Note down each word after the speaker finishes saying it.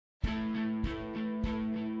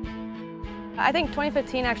I think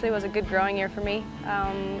 2015 actually was a good growing year for me.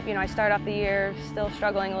 I started off the year still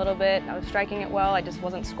struggling a little bit. I was striking it well, I just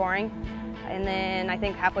wasn't scoring. And then I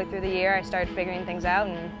think halfway through the year I started figuring things out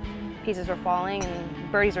and pieces were falling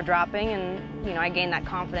and birdies were dropping, and I gained that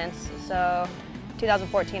confidence. So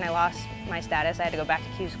 2014 I lost my status. I had to go back to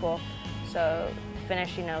Q school. So to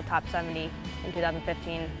finish, top 70 in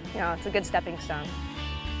 2015, it's a good stepping stone.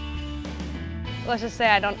 Let's just say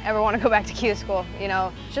I don't ever want to go back to Q school.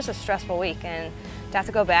 It's just a stressful week, and to have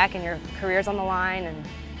to go back and your career's on the line, and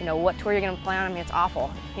what tour you're going to play on. I mean, it's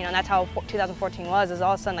awful. And that's how 2014 was. Is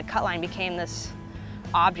all of a sudden the cut line became this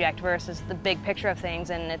object versus the big picture of things,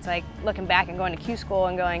 and it's like looking back and going to Q school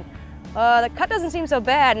and going, the cut doesn't seem so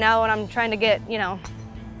bad now when I'm trying to get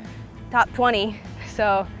top 20.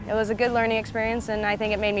 So it was a good learning experience, and I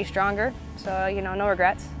think it made me stronger. So no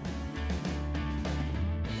regrets.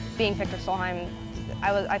 Being picked for Solheim,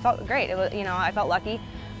 I felt great. It was, I felt lucky.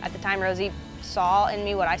 At the time, Rosie saw in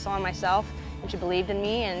me what I saw in myself, and she believed in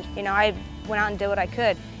me, and I went out and did what I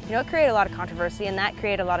could. It created a lot of controversy, and that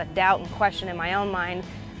created a lot of doubt and question in my own mind,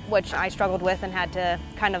 which I struggled with and had to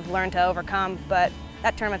kind of learn to overcome. But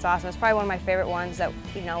that tournament's awesome. It's probably one of my favorite ones that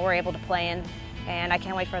we're able to play in, and I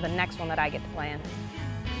can't wait for the next one that I get to play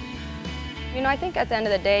in. I think at the end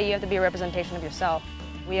of the day, you have to be a representation of yourself.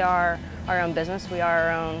 We are our own business. We are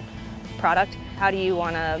our own product. How do you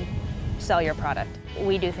want to sell your product?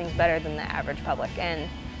 We do things better than the average public, and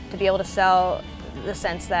to be able to sell the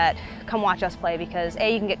sense that come watch us play because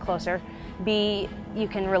A, you can get closer, B, you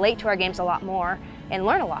can relate to our games a lot more and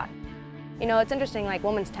learn a lot. It's interesting, like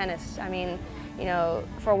women's tennis. I mean,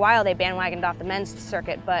 for a while they bandwagoned off the men's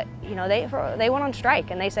circuit, but they went on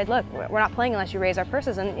strike and they said, look, we're not playing unless you raise our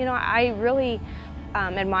purses. And I really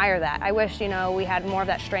admire that. I wish we had more of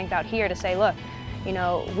that strength out here to say, look,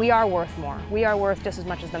 we are worth more. We are worth just as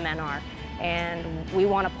much as the men are, and we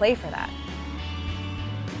want to play for that.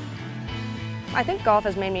 I think golf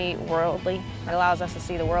has made me worldly. It allows us to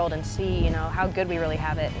see the world and see, how good we really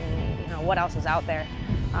have it, and what else is out there.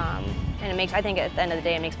 And I think at the end of the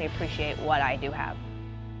day, it makes me appreciate what I do have.